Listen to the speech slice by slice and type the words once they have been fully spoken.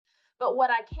But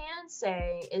what I can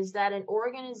say is that an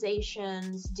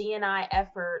organization's D&I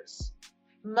efforts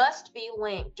must be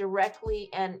linked directly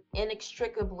and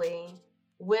inextricably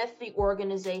with the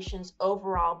organization's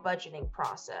overall budgeting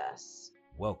process.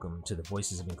 Welcome to the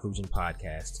Voices of Inclusion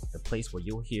podcast, the place where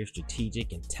you'll hear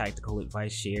strategic and tactical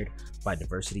advice shared by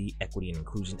diversity, equity, and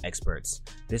inclusion experts.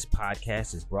 This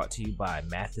podcast is brought to you by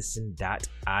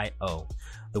Matheson.io,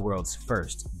 the world's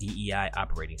first DEI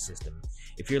operating system.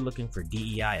 If you're looking for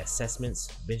DEI assessments,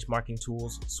 benchmarking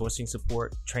tools, sourcing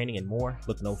support, training, and more,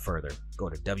 look no further. Go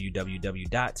to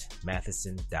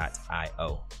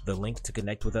www.matheson.io. The link to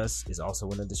connect with us is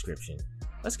also in the description.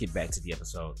 Let's get back to the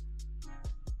episode.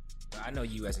 I know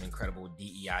you as an incredible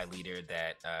DEI leader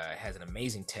that has an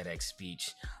amazing TEDx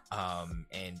speech,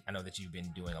 and I know that you've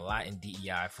been doing a lot in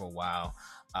DEI for a while,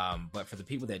 but for the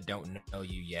people that don't know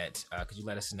you yet, could you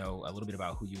let us know a little bit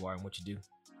about who you are and what you do?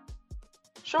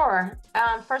 Sure.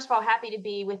 First of all, happy to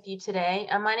be with you today.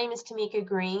 My name is Tamika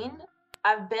Green.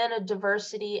 I've been a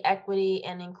diversity, equity,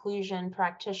 and inclusion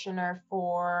practitioner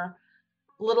for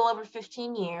a little over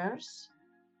 15 years.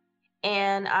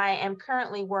 And I am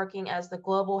currently working as the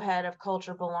global head of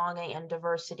culture, belonging, and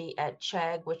diversity at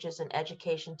Chegg, which is an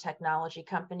education technology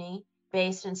company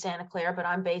based in Santa Clara, but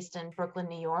I'm based in Brooklyn,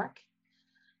 New York.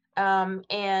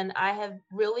 And I have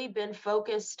really been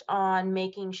focused on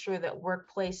making sure that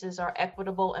workplaces are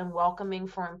equitable and welcoming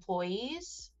for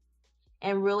employees,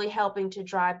 and really helping to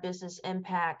drive business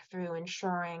impact through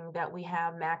ensuring that we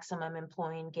have maximum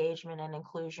employee engagement and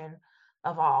inclusion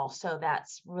of all. So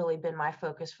that's really been my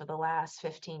focus for the last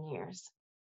 15 years.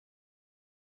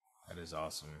 That is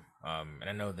awesome. And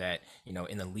I know that,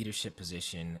 in the leadership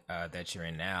position that you're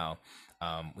in now,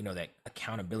 we know that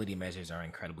accountability measures are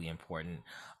incredibly important,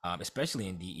 especially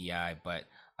in DEI. But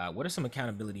what are some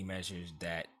accountability measures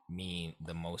that mean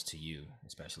the most to you,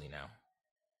 especially now?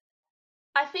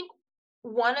 I think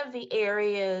one of the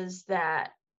areas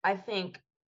that I think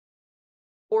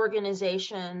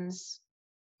organizations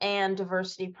and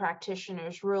diversity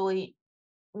practitioners really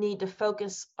need to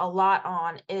focus a lot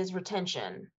on is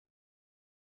retention.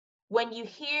 When you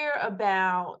hear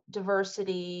about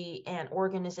diversity and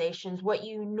organizations, what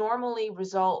you normally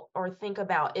result or think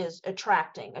about is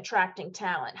attracting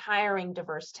talent, hiring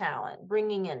diverse talent,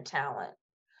 bringing in talent.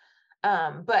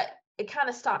 But it kind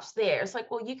of stops there. It's like,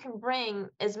 well, you can bring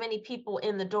as many people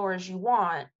in the door as you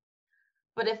want,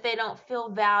 but if they don't feel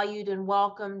valued and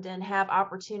welcomed and have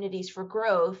opportunities for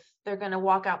growth, they're going to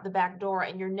walk out the back door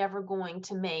and you're never going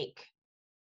to make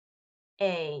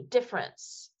a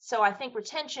difference. So I think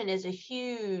retention is a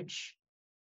huge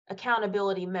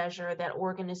accountability measure that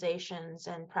organizations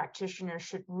and practitioners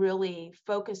should really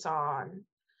focus on.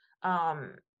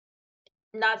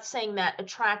 Not saying that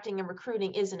attracting and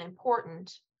recruiting isn't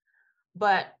important,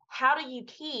 but how do you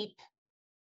keep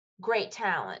great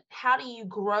talent? How do you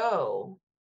grow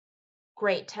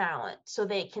great talent so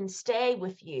they can stay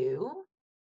with you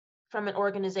from an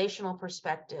organizational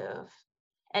perspective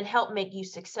and help make you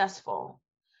successful?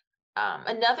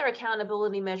 Another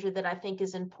accountability measure that I think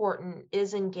is important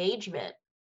is engagement.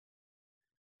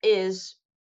 Is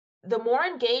the more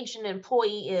engaged an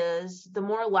employee is, the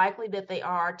more likely that they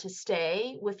are to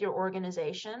stay with your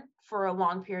organization for a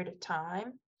long period of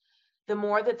time, the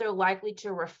more that they're likely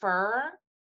to refer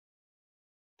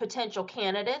potential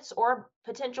candidates or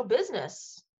potential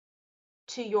business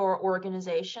to your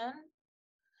organization.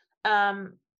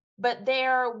 But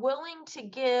they're willing to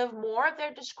give more of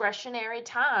their discretionary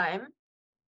time,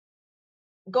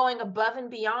 going above and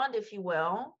beyond, if you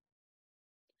will,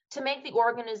 to make the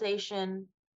organization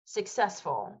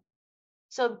successful.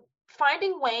 So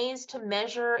finding ways to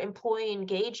measure employee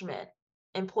engagement,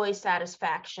 employee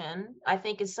satisfaction, I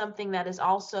think is something that is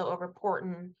also an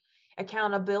important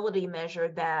accountability measure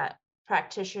that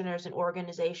practitioners and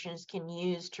organizations can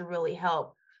use to really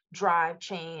help drive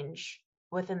change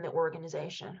within the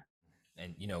organization.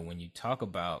 And, when you talk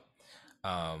about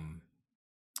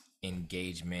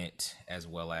engagement as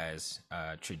well as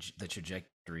the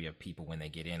trajectory of people when they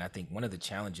get in, I think one of the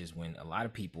challenges when a lot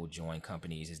of people join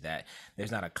companies is that there's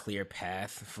not a clear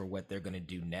path for what they're going to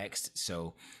do next.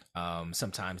 So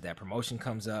sometimes that promotion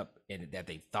comes up and that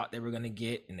they thought they were going to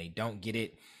get and they don't get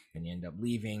it and they end up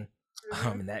leaving.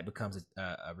 And that becomes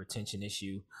a retention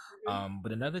issue.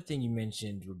 But another thing you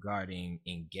mentioned regarding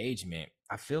engagement,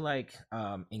 I feel like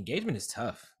engagement is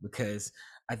tough because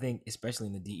I think, especially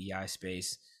in the DEI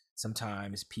space,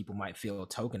 sometimes people might feel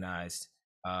tokenized,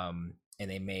 and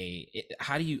they may.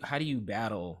 How do you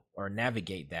battle or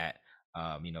navigate that?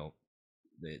 The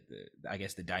I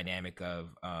guess the dynamic of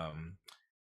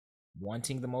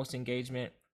wanting the most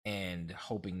engagement and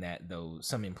hoping that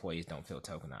some employees don't feel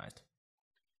tokenized.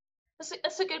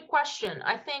 That's a good question.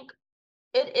 I think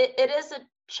it is a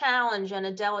challenge and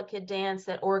a delicate dance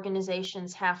that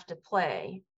organizations have to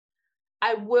play.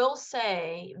 I will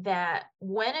say that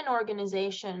when an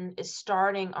organization is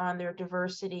starting on their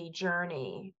diversity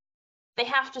journey, they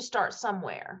have to start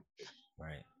somewhere.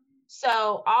 Right.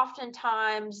 So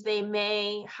oftentimes key they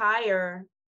may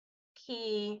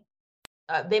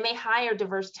hire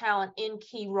diverse talent in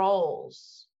key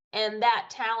roles, and that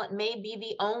talent may be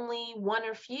the only one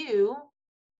or few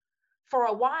for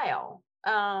a while.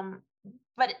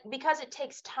 But because it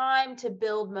takes time to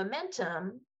build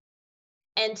momentum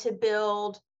and to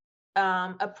build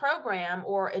a program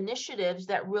or initiatives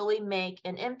that really make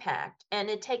an impact, and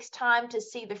it takes time to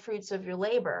see the fruits of your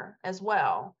labor as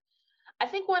well. I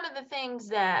think one of the things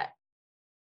that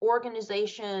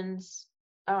organizations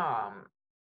um,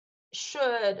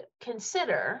 should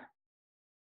consider,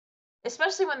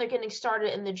 especially when they're getting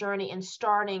started in the journey and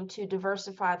starting to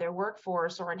diversify their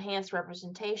workforce or enhance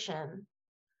representation,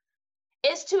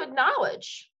 is to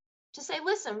acknowledge, to say,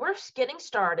 listen, we're getting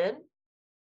started.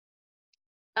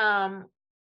 Um,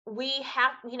 we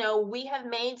have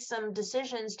made some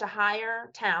decisions to hire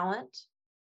talent,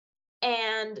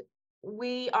 and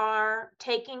we are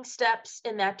taking steps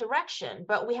in that direction,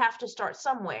 but we have to start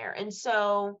somewhere. And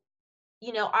so,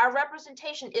 our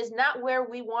representation is not where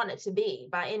we want it to be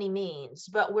by any means,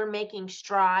 but we're making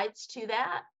strides to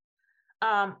that.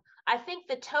 I think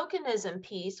the tokenism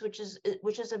piece, which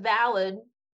is a valid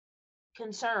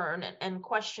concern and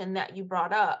question that you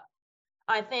brought up,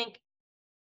 I think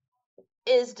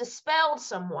is dispelled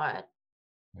somewhat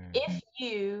Mm. if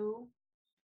you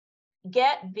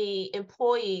get the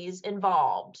employees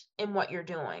involved in what you're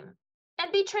doing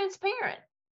and be transparent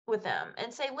with them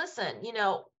and say, listen,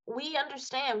 we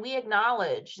understand, we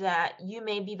acknowledge that you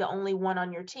may be the only one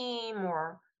on your team,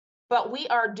 but we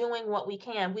are doing what we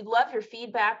can. We'd love your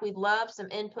feedback. We'd love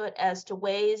some input as to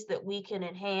ways that we can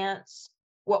enhance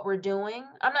what we're doing.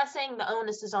 I'm not saying the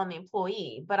onus is on the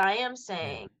employee, but I am Yeah.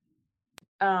 saying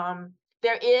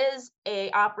there is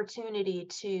a opportunity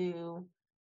to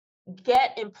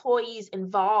get employees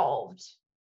involved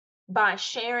by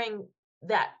sharing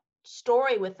that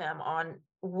story with them on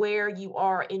where you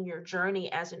are in your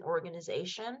journey as an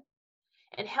organization,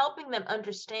 and helping them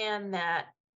understand that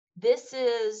this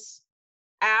is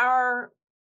our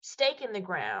stake in the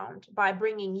ground by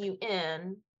bringing you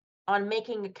in on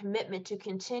making a commitment to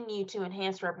continue to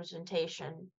enhance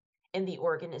representation in the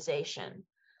organization.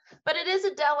 But it is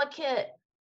a delicate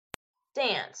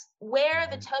dance where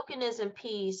the Hmm. tokenism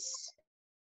piece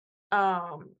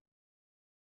um,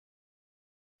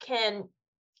 can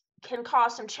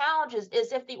cause some challenges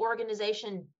is if the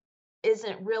organization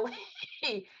isn't really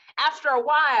after a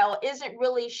while isn't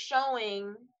really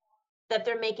showing that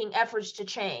they're making efforts to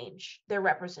change their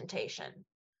representation.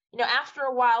 After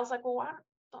a while, it's like, well, I'm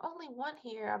the only one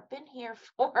here. I've been here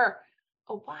for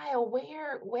a while.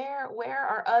 Where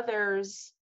are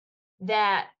others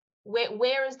that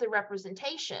where is the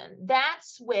representation?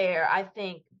 That's where I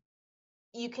think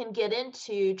you can get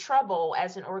into trouble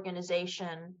as an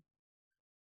organization,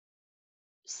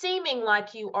 seeming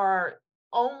like you are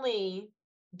only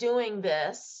doing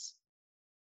this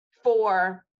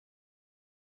for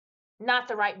not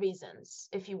the right reasons,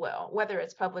 if you will, whether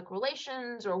it's public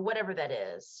relations or whatever that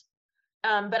is.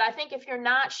 But I think if you're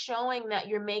not showing that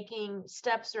you're making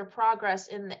steps or progress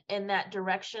in that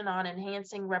direction on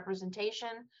enhancing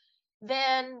representation,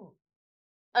 then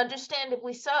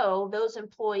understandably so, those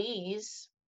employees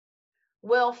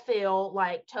will feel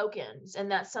like tokens, and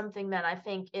that's something that I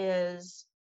think is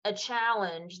a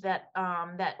challenge that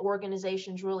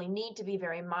organizations really need to be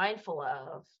very mindful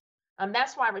of.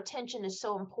 That's why retention is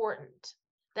so important.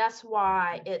 That's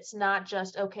why it's not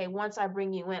just, okay, once I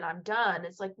bring you in, I'm done.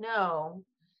 It's like, no,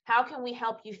 how can we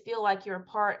help you feel like you're a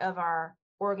part of our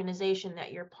organization,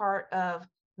 that you're part of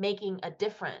making a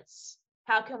difference?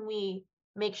 How can we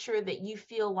make sure that you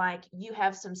feel like you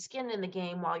have some skin in the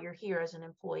game while you're here as an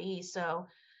employee? So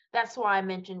that's why I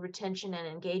mentioned retention and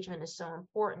engagement is so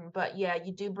important. But yeah,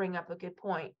 you do bring up a good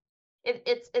point.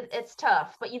 It's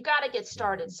tough, but you've got to get Yeah.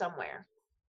 started somewhere.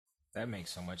 That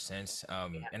makes so much sense. Yeah.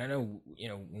 And I know,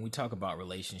 when we talk about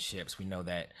relationships, we know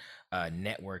that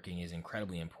networking is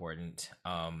incredibly important.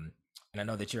 And I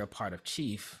know that you're a part of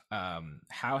Chief.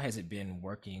 How has it been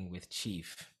working with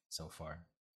Chief so far?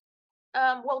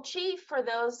 Well, Chief, for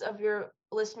those of your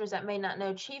listeners that may not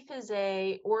know, Chief is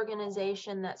a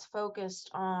organization that's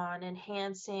focused on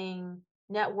enhancing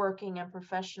networking and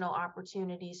professional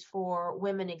opportunities for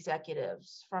women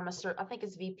executives from a certain, I think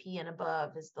it's VP and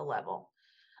above is the level.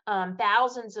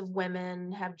 Thousands of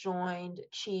women have joined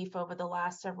Chief over the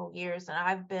last several years, and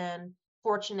I've been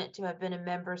fortunate to have been a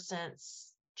member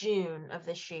since June of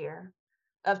this year,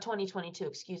 of 2022,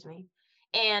 excuse me.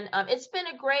 And it's been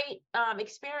a great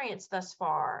experience thus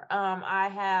far. I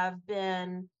have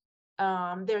been,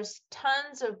 there's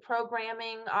tons of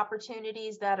programming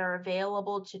opportunities that are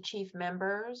available to chief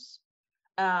members.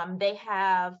 They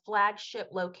have flagship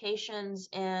locations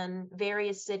in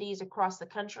various cities across the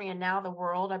country and now the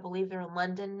world. I believe they're in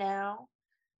London now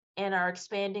and are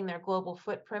expanding their global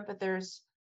footprint, but there's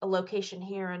a location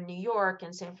here in New York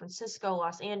and San Francisco,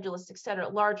 Los Angeles, et cetera,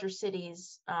 larger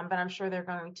cities, but I'm sure they're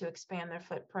going to expand their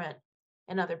footprint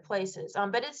in other places.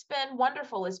 But it's been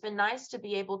wonderful. It's been nice to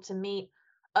be able to meet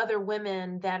other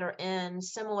women that are in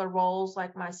similar roles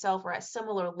like myself or at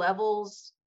similar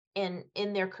levels in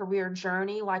their career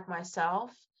journey like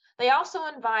myself. They also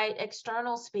invite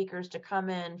external speakers to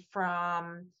come in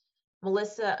from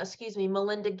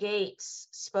Melinda Gates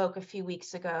spoke a few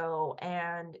weeks ago,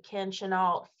 and Ken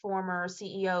Chenault, former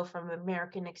CEO from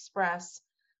American Express,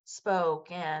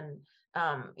 spoke. And,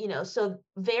 so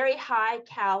very high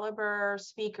caliber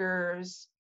speakers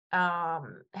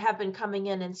have been coming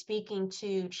in and speaking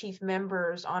to chief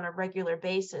members on a regular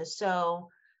basis. So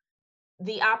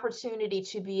the opportunity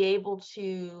to be able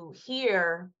to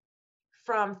hear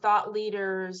from thought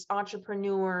leaders,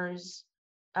 entrepreneurs,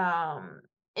 um,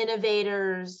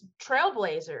 innovators,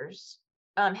 trailblazers,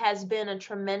 has been a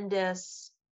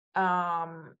tremendous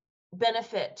um,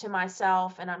 benefit to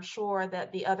myself, and I'm sure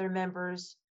that the other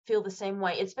members feel the same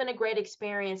way. It's been a great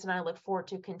experience, and I look forward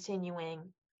to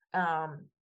continuing um,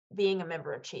 being a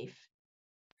member of Chief.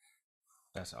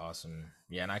 That's awesome.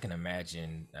 Yeah, and I can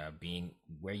imagine being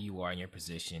where you are in your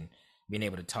position, being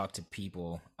able to talk to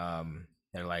people.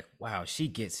 They're like, "Wow, she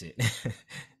gets it.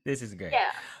 This is great."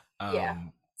 Yeah, yeah.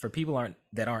 For people aren't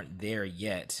there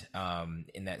yet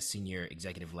in that senior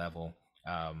executive level,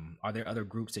 are there other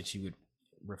groups that you would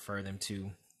refer them to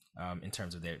in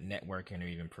terms of their networking or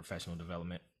even professional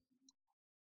development?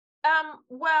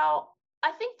 Well,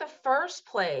 I think the first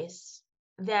place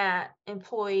that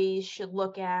employees should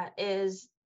look at is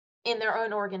in their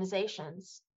own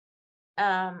organizations.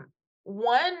 Um,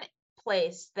 One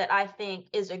place that I think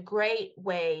is a great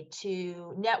way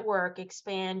to network,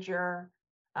 expand your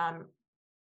um,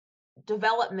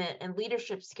 development and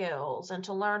leadership skills, and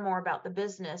to learn more about the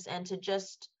business, and to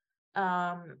just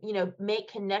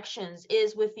make connections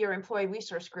is with your employee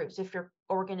resource groups if your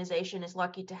organization is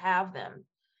lucky to have them.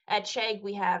 At Chegg,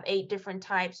 we have 8 different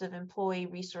types of employee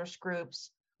resource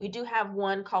groups. We do have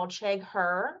one called Chegg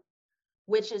Her,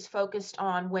 which is focused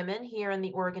on women here in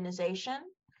the organization.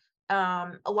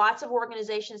 Lots of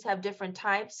organizations have different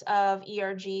types of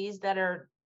ERGs that are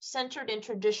centered in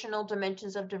traditional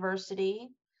dimensions of diversity,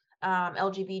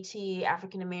 LGBT,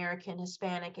 African American,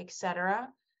 Hispanic, etc.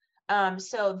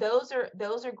 So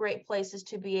those are great places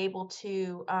to be able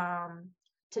to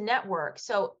network.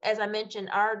 So as I mentioned,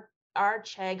 our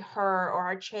Chegg Her, or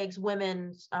our Chegg's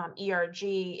Women's ERG,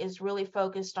 is really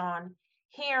focused on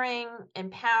hearing,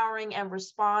 empowering, and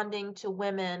responding to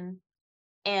women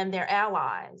and their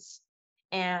allies.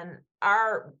 And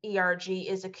our ERG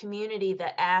is a community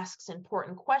that asks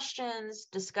important questions,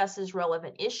 discusses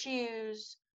relevant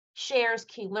issues, shares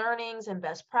key learnings and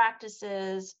best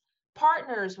practices,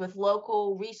 partners with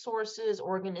local resources,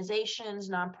 organizations,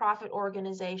 nonprofit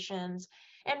organizations,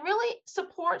 and really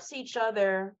supports each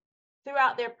other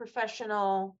throughout their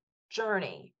professional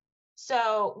journey.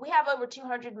 So we have over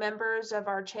 200 members of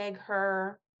our Chegg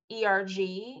Her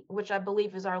ERG, which I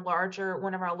believe is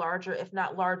one of our larger, if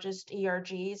not largest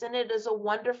ERGs. And it is a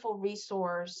wonderful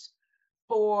resource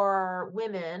for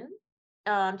women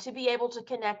to be able to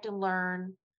connect and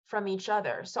learn from each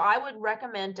other. So I would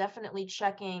recommend definitely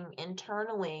checking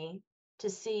internally to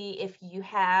see if you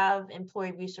have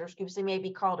employee resource groups. They may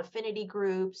be called affinity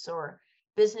groups or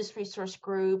business resource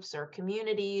groups or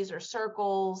communities or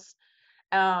circles,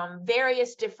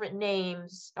 various different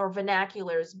names or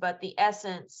vernaculars, but the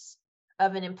essence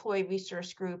of an employee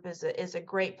resource group is a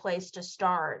great place to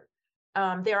start.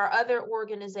 There are other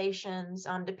organizations,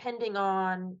 depending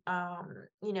on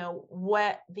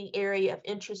what the area of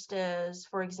interest is.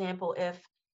 For example, if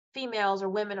females or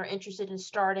women are interested in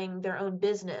starting their own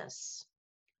business,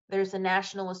 there's the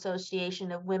National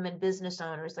Association of Women Business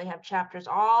Owners. They have chapters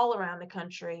all around the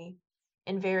country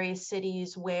in various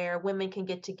cities where women can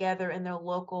get together in their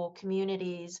local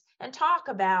communities and talk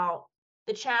about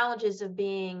the challenges of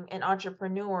being an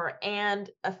entrepreneur and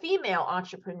a female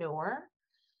entrepreneur,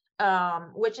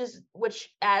 which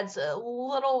adds a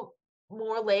little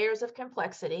more layers of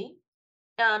complexity.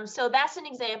 So that's an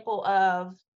example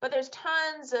of, but there's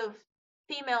tons of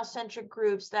female-centric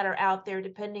groups that are out there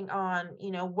depending on,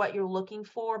 what you're looking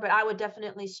for, but I would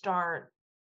definitely start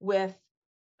with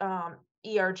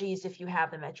ERGs if you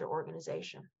have them at your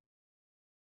organization.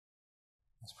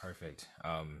 That's perfect.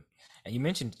 And you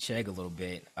mentioned Chegg a little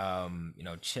bit.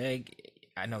 Chegg,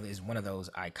 I know is one of those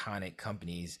iconic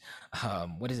companies.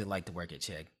 What is it like to work at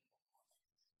Chegg?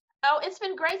 Oh, it's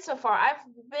been great so far. I've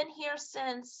been here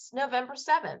since November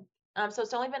 7th. So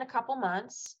it's only been a couple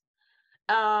months.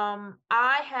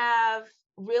 I have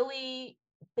really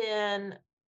been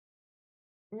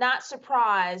not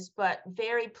surprised, but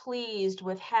very pleased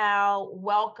with how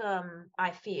welcome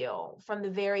I feel from the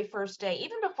very first day.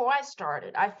 Even before I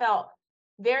started, I felt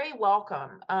very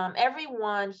welcome.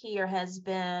 Everyone here has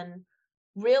been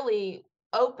really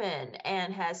open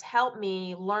and has helped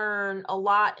me learn a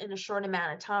lot in a short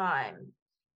amount of time.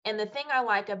 And the thing I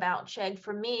like about Chegg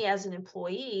for me as an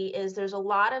employee is there's a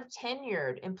lot of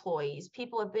tenured employees.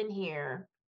 People have been here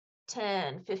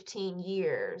 10, 15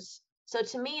 years. So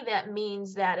to me, that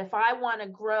means that if I want to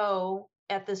grow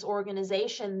at this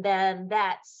organization, then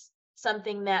that's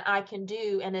something that I can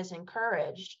do and is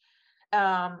encouraged.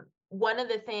 One of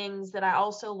the things that I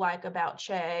also like about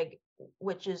Chegg,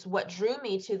 which is what drew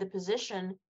me to the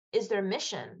position, is their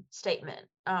mission statement.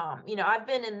 I've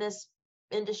been in this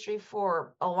industry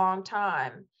for a long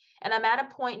time, and I'm at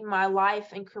a point in my life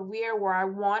and career where I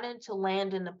wanted to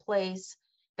land in a place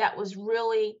that was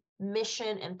really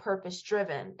mission and purpose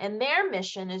driven. And their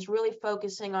mission is really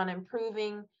focusing on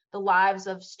improving the lives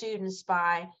of students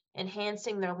by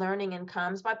enhancing their learning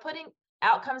outcomes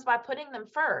by putting them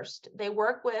first. They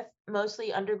work with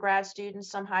mostly undergrad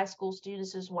students, some high school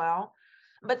students as well,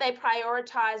 but they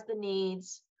prioritize the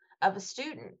needs of a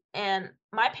student. And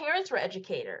my parents were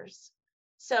educators.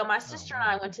 So my Oh, sister and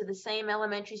I wow. went to the same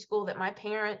elementary school that my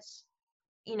parents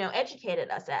educated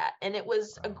us at. And it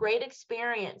was a Wow. great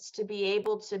experience to be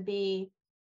able to be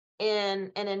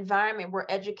in an environment where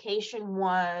education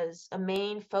was a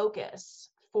main focus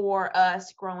for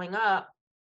us growing up,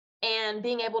 and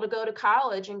being able to go to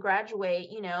college and graduate.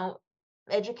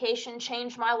 Education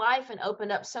changed my life and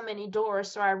opened up so many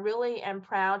doors. So I really am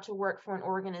proud to work for an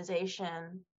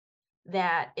organization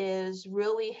that is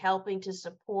really helping to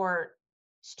support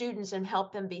students and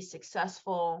help them be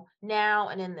successful now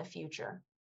and in the future.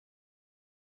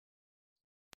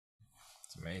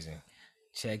 It's amazing.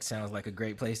 Chegg sounds like a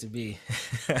great place to be.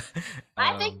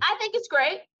 I think um, I think it's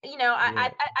great. yeah.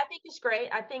 I think it's great.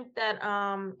 I think that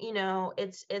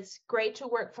it's great to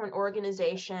work for an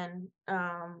organization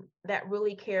that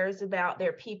really cares about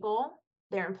their people,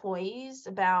 their employees,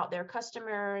 about their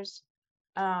customers,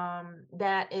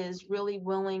 that is really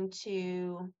willing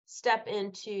to step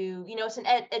into, it's an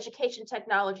education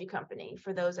technology company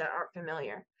for those that aren't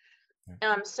familiar.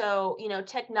 So,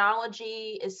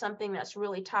 technology is something that's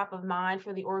really top of mind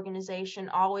for the organization,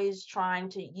 always trying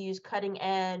to use cutting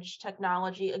edge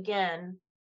technology again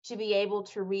to be able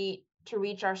to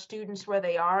reach our students where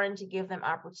they are and to give them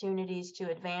opportunities to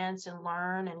advance and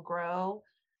learn and grow.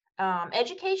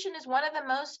 Education is one of the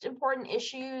most important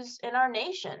issues in our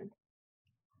nation,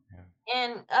 Yeah.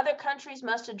 and other countries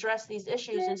must address these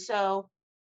issues. And so,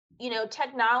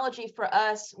 technology for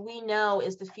us, we know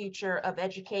is the future of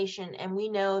education. And we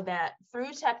know that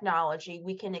through technology,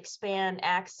 we can expand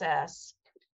access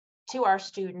to our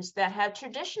students that have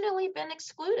traditionally been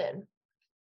excluded,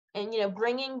 and,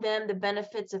 bringing them the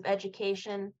benefits of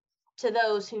education to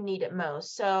those who need it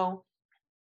most. So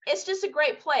it's just a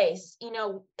great place.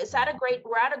 We're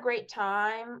at a great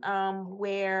time,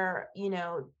 where,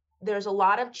 there's a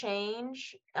lot of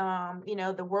change.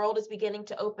 The world is beginning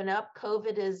to open up.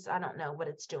 COVID is, I don't know what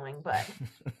it's doing, but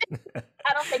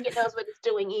I don't think it knows what it's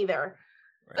doing either.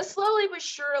 But Right. slowly but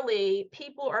surely,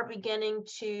 people are beginning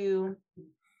to,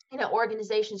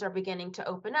 organizations are beginning to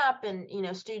open up, and,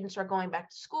 students are going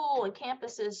back to school and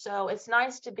campuses. So it's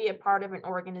nice to be a part of an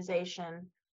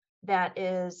organization that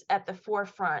is at the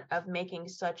forefront of making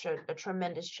such a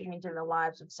tremendous change in the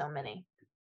lives of so many.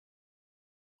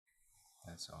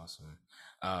 That's awesome.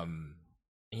 Um,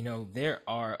 there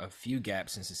are a few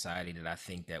gaps in society that I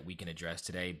think that we can address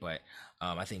today, but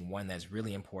I think one that's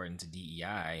really important to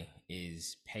DEI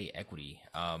is pay equity.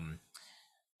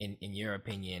 In your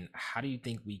opinion, how do you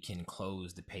think we can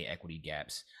close the pay equity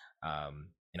gaps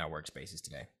in our workspaces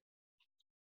today?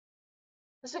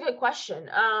 That's a good question.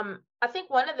 I think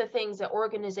one of the things that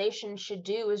organizations should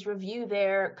do is review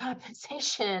their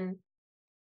compensation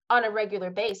on a regular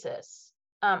basis.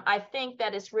 I think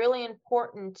that it's really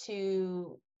important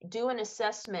to do an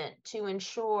assessment to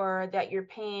ensure that you're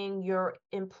paying your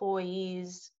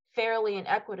employees fairly and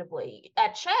equitably.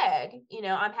 At Chegg,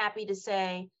 I'm happy to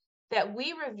say that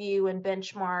we review and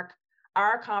benchmark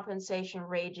our compensation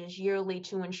ranges yearly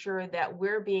to ensure that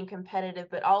we're being competitive,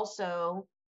 but also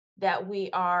that we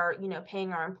are,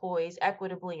 paying our employees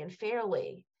equitably and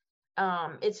fairly.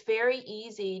 It's very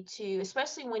easy to,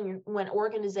 especially when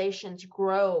organizations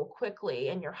grow quickly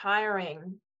and you're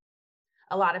hiring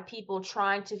a lot of people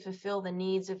trying to fulfill the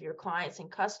needs of your clients and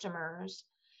customers,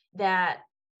 that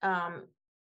um,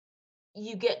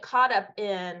 you get caught up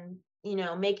in,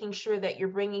 making sure that you're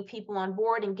bringing people on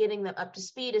board and getting them up to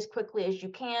speed as quickly as you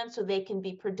can so they can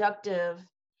be productive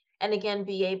and again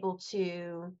be able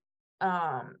to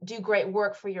do great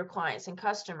work for your clients and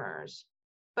customers.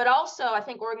 But also, I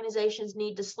think organizations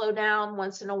need to slow down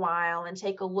once in a while and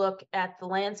take a look at the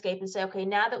landscape and say, okay,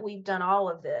 now that we've done all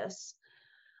of this,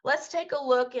 let's take a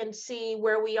look and see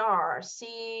where we are.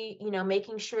 See,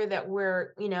 making sure that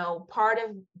we're, part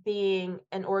of being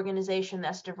an organization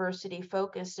that's diversity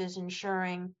focused is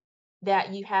ensuring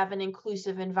that you have an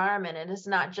inclusive environment. And it's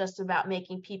not just about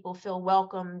making people feel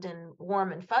welcomed and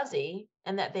warm and fuzzy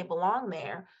and that they belong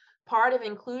there. Part of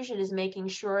inclusion is making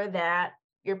sure that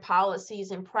your policies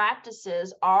and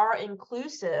practices are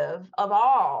inclusive of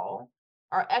all,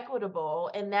 are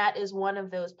equitable. And that is one of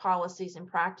those policies and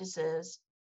practices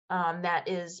that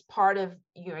is part of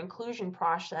your inclusion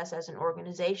process as an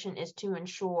organization, is to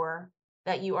ensure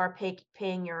that you are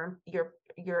paying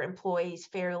your employees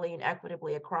fairly and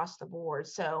equitably across the board.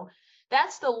 So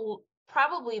that's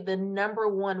probably the number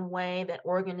one way that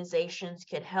organizations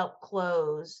could help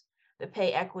close the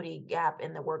pay equity gap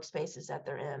in the workspaces that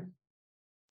they're in.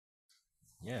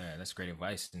 Yeah, that's great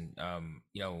advice. And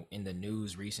in the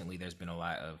news recently, there's been a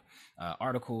lot of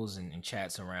articles and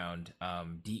chats around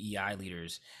DEI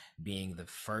leaders being the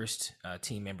first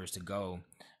team members to go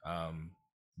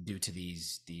due to the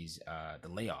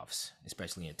layoffs,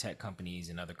 especially in tech companies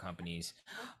and other companies.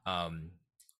 Um,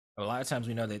 a lot of times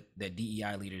we know that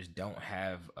DEI leaders don't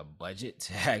have a budget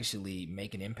to actually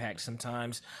make an impact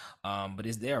sometimes. But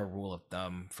is there a rule of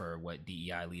thumb for what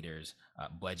DEI leaders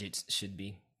budgets should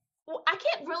be? Well, I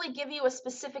can't really give you a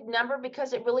specific number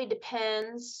because it really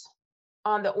depends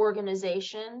on the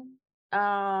organization,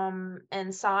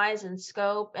 and size and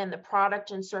scope and the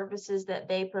product and services that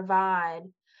they provide.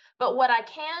 But what I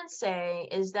can say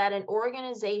is that an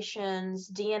organization's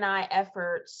D&I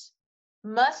efforts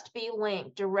must be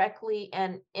linked directly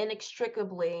and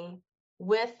inextricably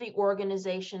with the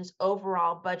organization's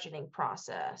overall budgeting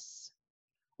process.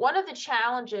 One of the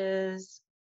challenges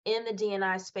in the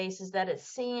D&I space is that it's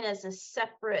seen as a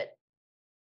separate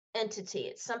entity.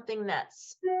 It's something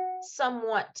that's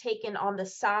somewhat taken on the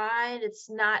side. It's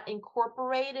not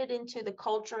incorporated into the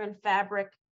culture and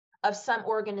fabric of some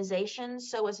organizations.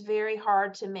 So it's very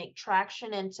hard to make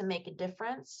traction and to make a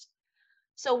difference.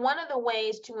 So one of the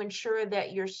ways to ensure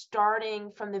that you're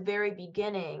starting from the very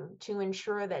beginning to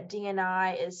ensure that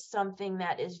D&I is something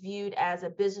that is viewed as a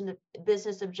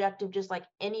business objective, just like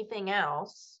anything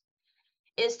else,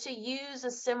 is to use a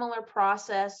similar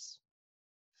process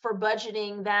for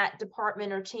budgeting that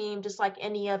department or team, just like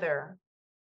any other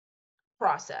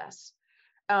process.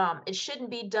 It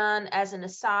shouldn't be done as an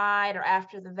aside or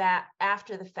after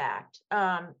the fact.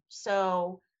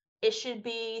 So it should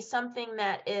be something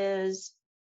that is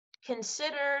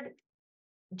considered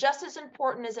just as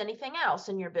important as anything else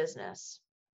in your business.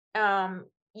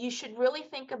 You should really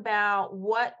think about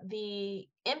what the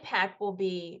impact will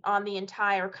be on the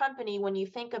entire company when you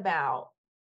think about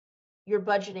your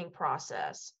budgeting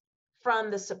process, from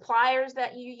the suppliers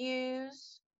that you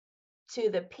use to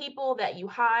the people that you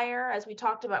hire, as we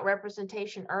talked about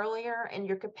representation earlier, and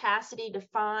your capacity to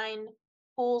find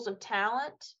pools of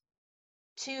talent,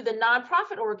 to the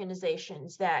nonprofit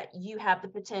organizations that you have the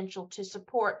potential to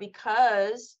support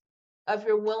because of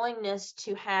your willingness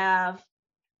to have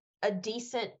a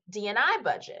decent D&I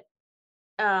budget.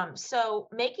 So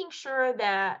making sure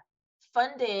that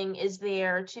funding is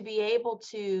there to be able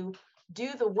to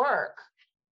do the work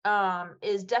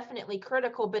is definitely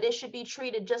critical, but it should be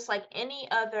treated just like any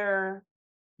other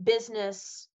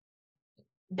business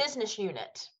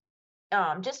unit.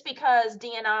 Just because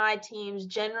D&I teams,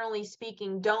 generally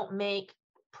speaking, don't make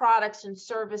products and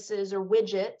services or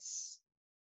widgets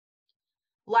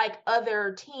like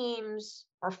other teams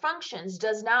or functions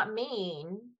does not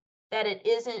mean that it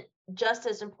isn't just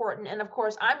as important. And of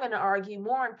course, I'm going to argue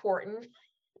more important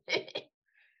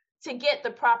to get the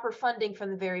proper funding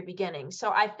from the very beginning. So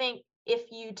I think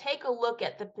if you take a look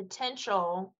at the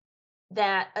potential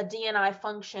that a D&I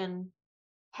function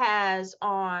has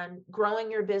on growing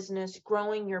your business,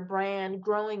 growing your brand,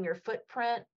 growing your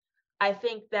footprint, I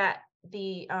think that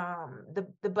the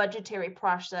budgetary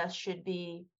process should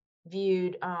be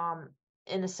viewed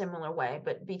in a similar way,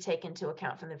 but be taken into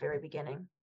account from the very beginning.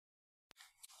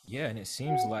 Yeah, and it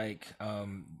seems like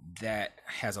that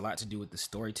has a lot to do with the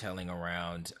storytelling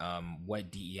around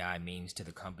what DEI means to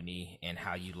the company and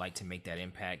how you'd like to make that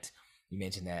impact. You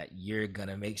mentioned that you're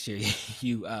gonna make sure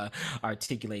you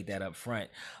articulate that up front.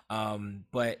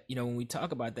 But you know, when we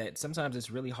talk about that, sometimes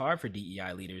it's really hard for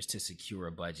DEI leaders to secure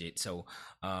a budget. So,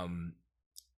 um,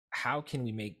 how can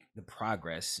we make the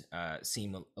progress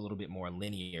seem a little bit more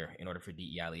linear in order for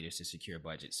DEI leaders to secure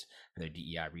budgets for their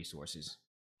DEI resources?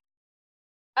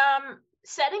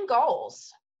 Setting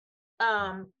goals,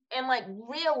 and like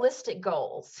realistic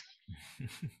goals.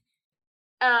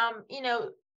 You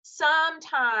know,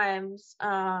 sometimes,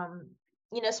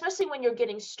 especially when you're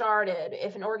getting started,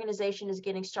 if an organization is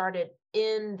getting started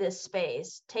in this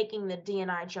space, taking the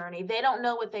D&I journey, they don't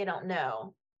know what they don't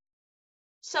know.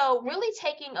 So really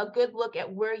taking a good look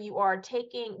at where you are,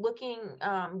 giving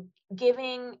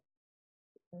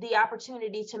the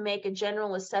opportunity to make a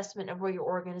general assessment of where your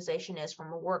organization is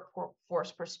from a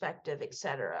workforce perspective, et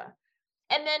cetera.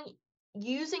 And then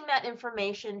using that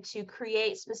information to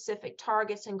create specific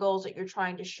targets and goals that you're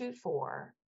trying to shoot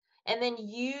for. And then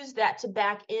use that to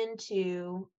back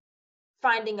into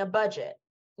finding a budget.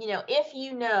 If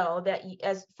you know that,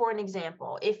 as for an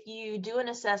example, if you do an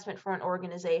assessment for an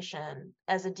organization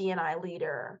as a D&I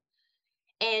leader,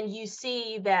 and you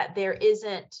see that there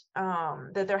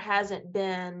hasn't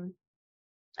been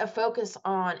a focus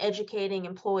on educating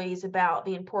employees about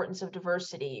the importance of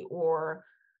diversity or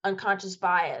unconscious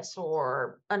bias,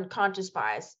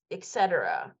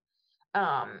 etc.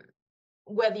 Um,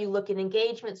 Whether you look at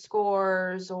engagement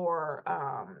scores or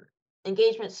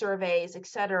engagement surveys,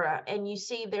 etc., and you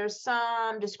see there's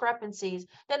some discrepancies,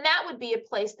 then that would be a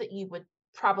place that you would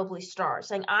probably start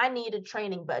saying, I need a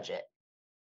training budget.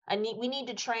 We need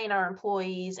to train our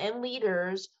employees and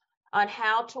leaders on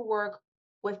how to work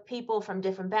with people from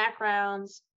different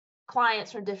backgrounds,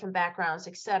 clients from different backgrounds,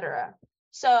 etc.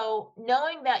 So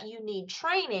knowing that you need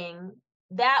training,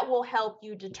 that will help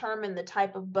you determine the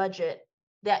type of budget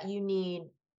that you need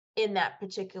in that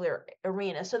particular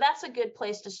arena. So that's a good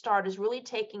place to start, is really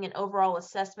taking an overall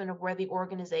assessment of where the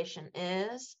organization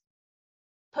is,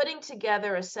 putting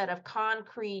together a set of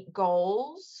concrete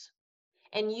goals,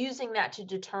 and using that to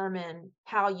determine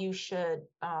how you should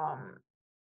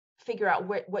figure out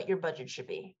what your budget should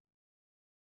be.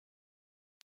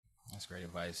 That's great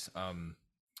advice. And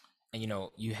you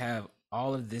know, you have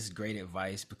all of this great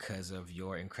advice because of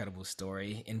your incredible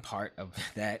story. In part of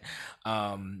that,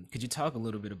 could you talk a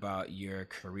little bit about your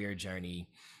career journey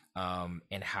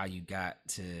and how you got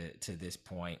to this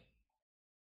point?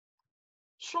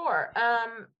 Sure.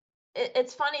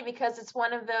 It's funny because it's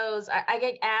one of those I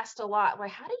get asked a lot,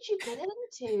 like, how did you get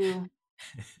into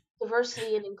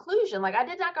diversity and inclusion? Like, I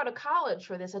did not go to college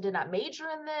for this. I did not major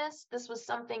in this. This was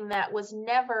something that was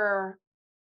never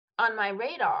on my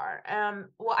radar.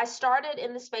 Well, I started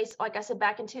in the space, like I said,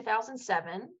 back in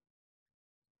 2007.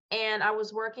 And I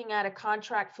was working at a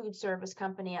contract food service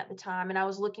company at the time, and I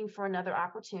was looking for another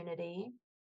opportunity.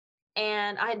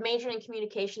 And I had majored in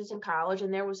communications in college,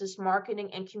 and there was this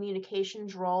marketing and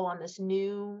communications role on this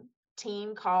new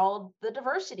team called the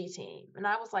diversity team. And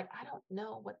I was like, I don't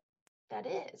know what that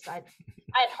is. I'd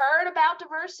heard about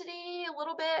diversity a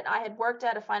little bit. I had worked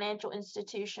at a financial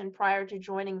institution prior to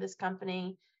joining this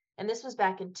company, and this was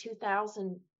back in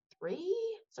 2003.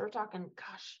 So we're talking,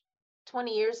 gosh,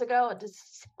 20 years ago. It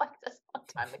just seems like this long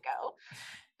time ago.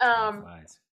 Time Um,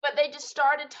 flies. but they just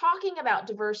started talking about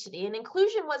diversity, and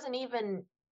inclusion wasn't even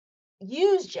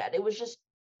used yet. It was just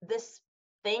this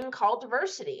thing called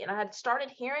diversity. And I had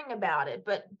started hearing about it,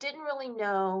 but didn't really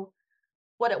know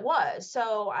what it was.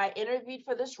 So I interviewed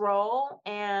for this role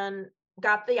and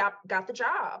got the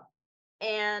job.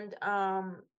 And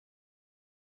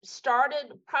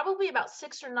started probably about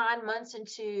 6 or 9 months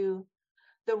into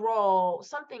the role,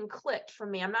 something clicked for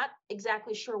me. I'm not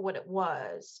exactly sure what it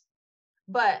was,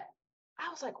 but I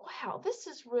was like, wow, this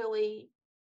is really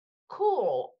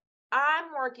cool.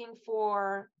 I'm working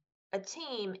for a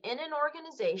team in an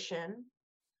organization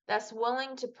that's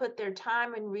willing to put their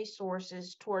time and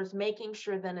resources towards making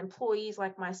sure that employees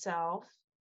like myself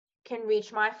can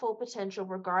reach my full potential,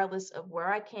 regardless of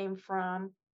where I came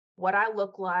from, what I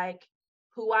look like,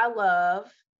 who I love,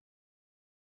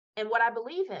 and what I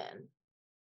believe in.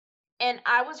 And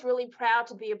I was really proud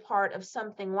to be a part of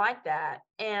something like that.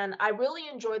 And I really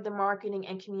enjoyed the marketing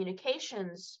and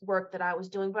communications work that I was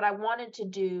doing, but I wanted to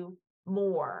do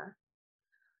more.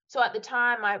 So at the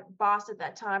time, my boss at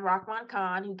that time, Rahman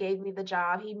Khan, who gave me the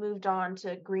job, he moved on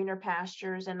to greener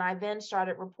pastures. And I then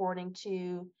started reporting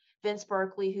to Vince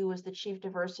Berkeley, who was the chief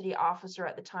diversity officer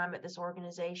at the time at this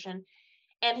organization.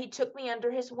 And he took me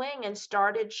under his wing and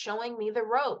started showing me the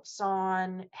ropes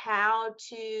on how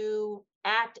to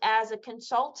act as a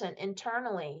consultant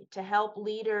internally to help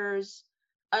leaders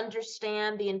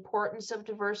understand the importance of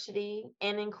diversity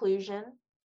and inclusion,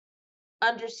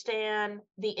 understand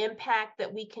the impact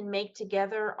that we can make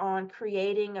together on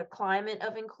creating a climate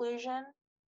of inclusion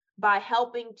by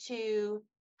helping to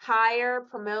hire,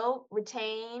 promote,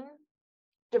 retain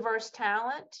diverse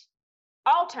talent,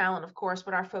 all talent, of course,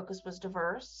 but our focus was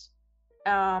diverse,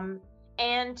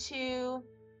 and to,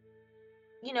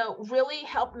 really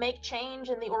help make change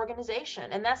in the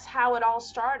organization. And that's how it all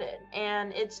started.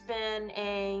 And it's been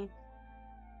a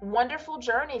wonderful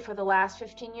journey for the last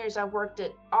 15 years. I've worked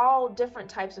at all different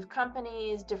types of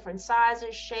companies, different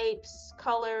sizes, shapes,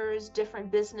 colors,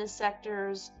 different business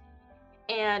sectors.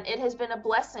 And it has been a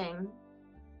blessing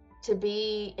to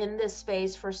be in this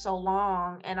space for so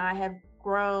long. And I have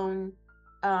grown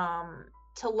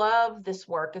to love this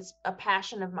work. It's a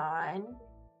passion of mine.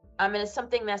 And it's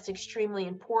something that's extremely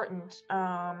important.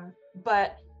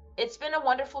 But it's been a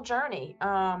wonderful journey.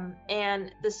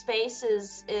 And the space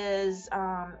is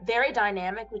very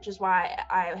dynamic, which is why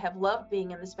I have loved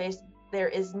being in the space. There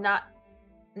is not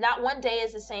one day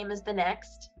is the same as the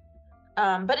next.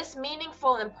 But it's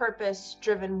meaningful and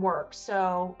purpose-driven work.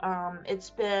 So it's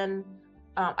been,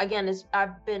 again,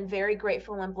 I've been very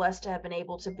grateful and blessed to have been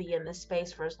able to be in this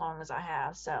space for as long as I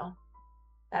have. So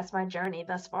that's my journey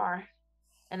thus far.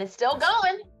 And it's still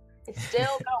going. It's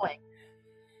still going.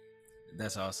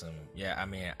 That's awesome. Yeah, I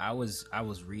mean, I was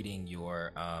reading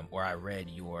your or I read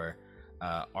your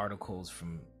articles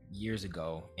from years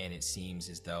ago, and it seems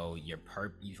as though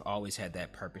you've always had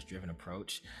that purpose-driven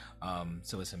approach.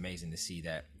 So it's amazing to see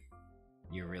that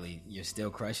you're still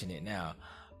crushing it now.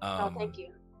 Oh, thank you.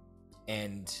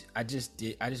 And I just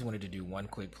wanted to do one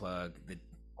quick plug that,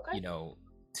 Okay.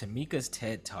 Tamika's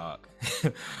TED Talk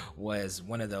was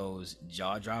one of those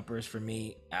jaw droppers for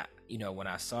me. When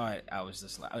I saw it, I was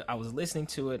just like, I was listening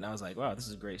to it and I was like, wow, this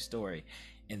is a great story.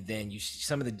 And then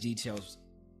some of the details,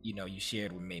 you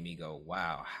shared made me go,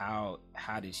 wow, how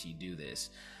did she do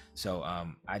this? So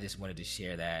I just wanted to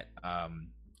share that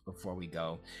before we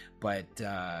go. But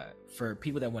for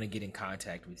people that want to get in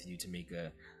contact with you,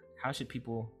 Tamika, how should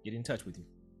people get in touch with you?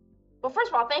 Well, first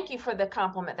of all, thank you for the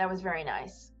compliment. That was very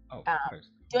nice. Oh, of course.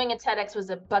 Doing a TEDx was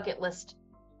a bucket list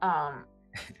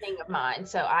thing of mine.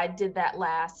 So I did that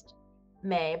last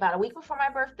May, about a week before my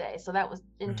birthday. So that was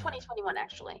in 2021,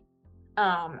 actually.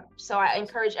 So I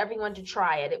encourage everyone to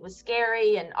try it. It was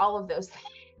scary and all of those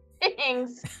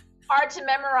things. Hard to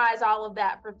memorize all of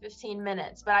that for 15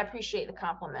 minutes, but I appreciate the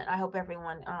compliment. I hope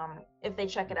everyone, if they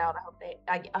check it out,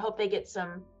 I hope they get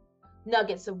some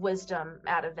nuggets of wisdom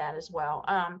out of that as well.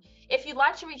 If you'd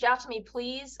like to reach out to me,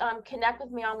 please connect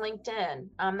with me on LinkedIn.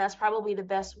 That's probably the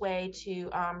best way to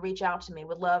reach out to me.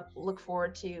 Look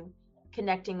forward to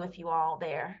connecting with you all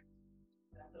there.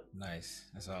 Nice.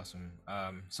 That's awesome.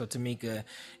 So Tamika,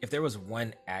 if there was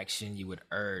one action you would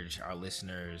urge our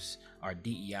listeners, our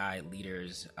DEI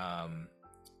leaders,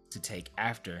 to take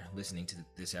after listening to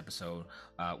this episode,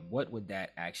 what would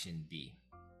that action be?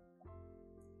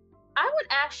 I would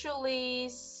actually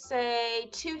say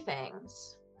two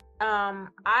things.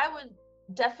 I would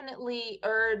definitely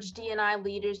urge D&I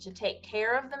leaders to take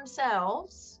care of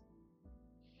themselves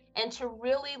and to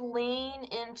really lean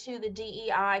into the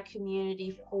DEI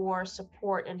community for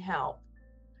support and help.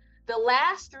 The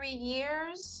last 3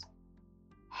 years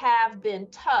have been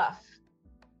tough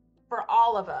for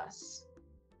all of us,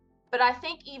 but I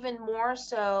think even more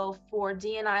so for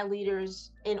D&I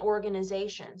leaders in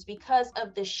organizations because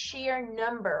of the sheer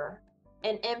number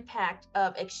and impact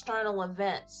of external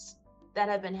events that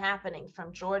have been happening,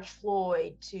 from George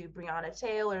Floyd to Breonna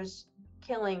Taylor's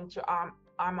killing to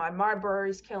Ahmaud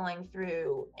Marbury's killing,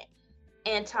 through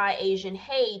anti-Asian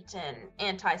hate and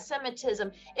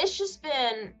anti-Semitism. It's just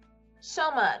been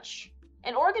so much.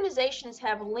 And organizations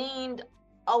have leaned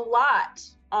a lot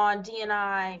on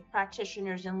D&I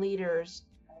practitioners and leaders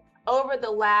over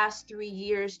the last 3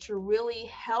 years to really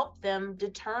help them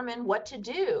determine what to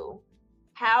do,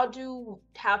 how to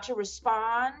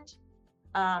respond,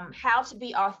 how to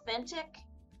be authentic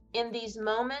in these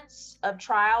moments of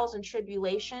trials and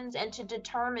tribulations, and to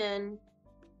determine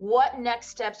what next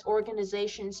steps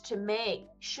organizations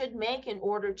should make in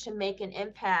order to make an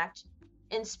impact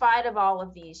in spite of all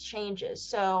of these changes.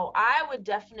 So I would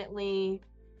definitely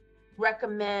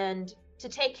recommend to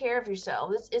take care of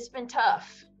yourself. It's been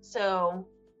tough. So,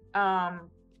 tap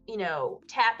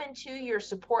into your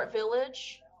support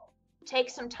village, take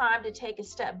some time to take a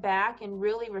step back and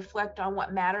really reflect on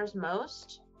what matters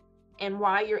most and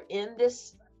why you're in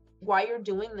this why you're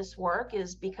doing this work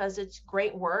is because it's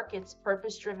great work, it's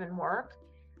purpose-driven work.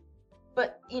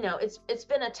 But it's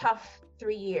been a tough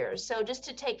 3 years. So just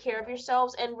to take care of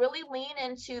yourselves and really lean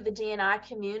into the D&I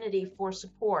community for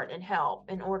support and help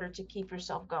in order to keep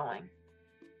yourself going.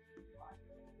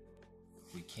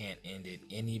 We can't end it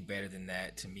any better than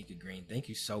that. Tamika Green, thank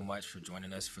you so much for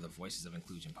joining us for the Voices of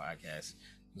Inclusion podcast.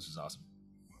 This was awesome.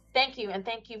 Thank you, and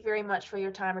thank you very much for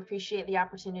your time. Appreciate the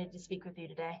opportunity to speak with you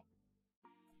today.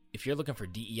 If you're looking for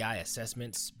DEI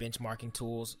assessments, benchmarking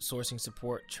tools, sourcing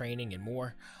support, training, and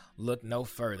more, look no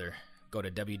further. Go to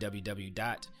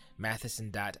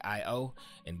www.matheson.io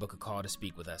and book a call to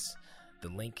speak with us. The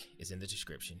link is in the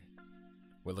description.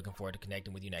 We're looking forward to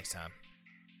connecting with you next time.